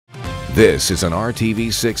This is an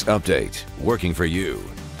RTV6 update, working for you.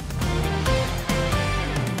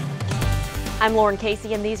 I'm Lauren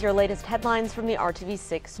Casey, and these are your latest headlines from the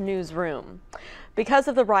RTV6 newsroom. Because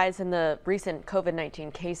of the rise in the recent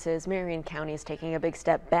COVID-19 cases, Marion County is taking a big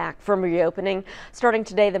step back from reopening. Starting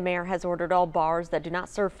today, the mayor has ordered all bars that do not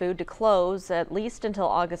serve food to close at least until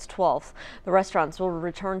August 12th. The restaurants will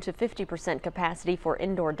return to 50% capacity for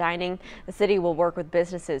indoor dining. The city will work with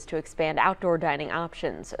businesses to expand outdoor dining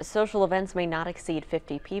options. Social events may not exceed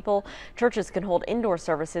 50 people. Churches can hold indoor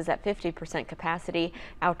services at 50% capacity.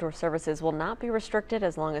 Outdoor services will not be restricted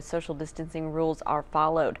as long as social distancing rules are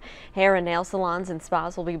followed. Hair and nail salons and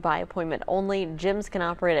spas will be by appointment only. Gyms can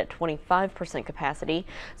operate at 25% capacity.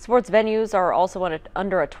 Sports venues are also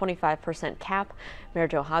under a 25% cap. Mayor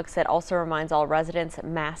Joe Hogsett also reminds all residents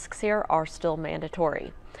masks here are still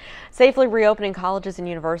mandatory. Safely reopening colleges and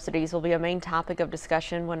universities will be a main topic of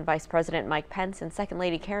discussion when Vice President Mike Pence and Second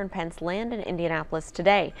Lady Karen Pence land in Indianapolis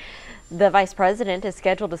today. The Vice President is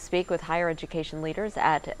scheduled to speak with higher education leaders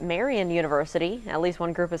at Marion University. At least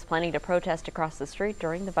one group is planning to protest across the street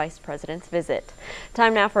during the Vice President's visit.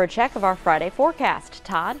 Time now for a check of our Friday forecast.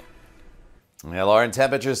 Todd? Well, Lauren,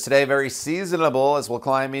 temperatures today very seasonable as we'll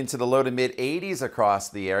climb into the low to mid 80s across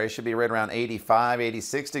the area. Should be right around 85,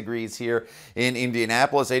 86 degrees here in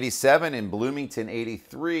Indianapolis, 87 in Bloomington,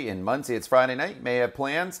 83 in Muncie. It's Friday night. You may have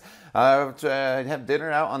plans to have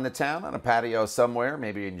dinner out on the town on a patio somewhere,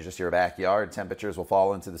 maybe in just your backyard. Temperatures will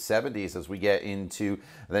fall into the 70s as we get into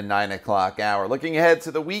the 9 o'clock hour. Looking ahead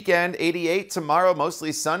to the weekend, 88 tomorrow,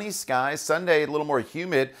 mostly sunny skies. Sunday, a little more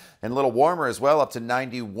humid and a little warmer as well, up to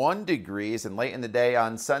 91 degrees. And late in the day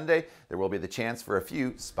on Sunday, there will be the chance for a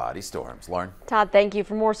few spotty storms. Lauren? Todd, thank you.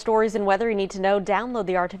 For more stories and weather you need to know, download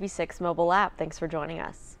the RTV6 mobile app. Thanks for joining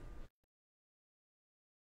us.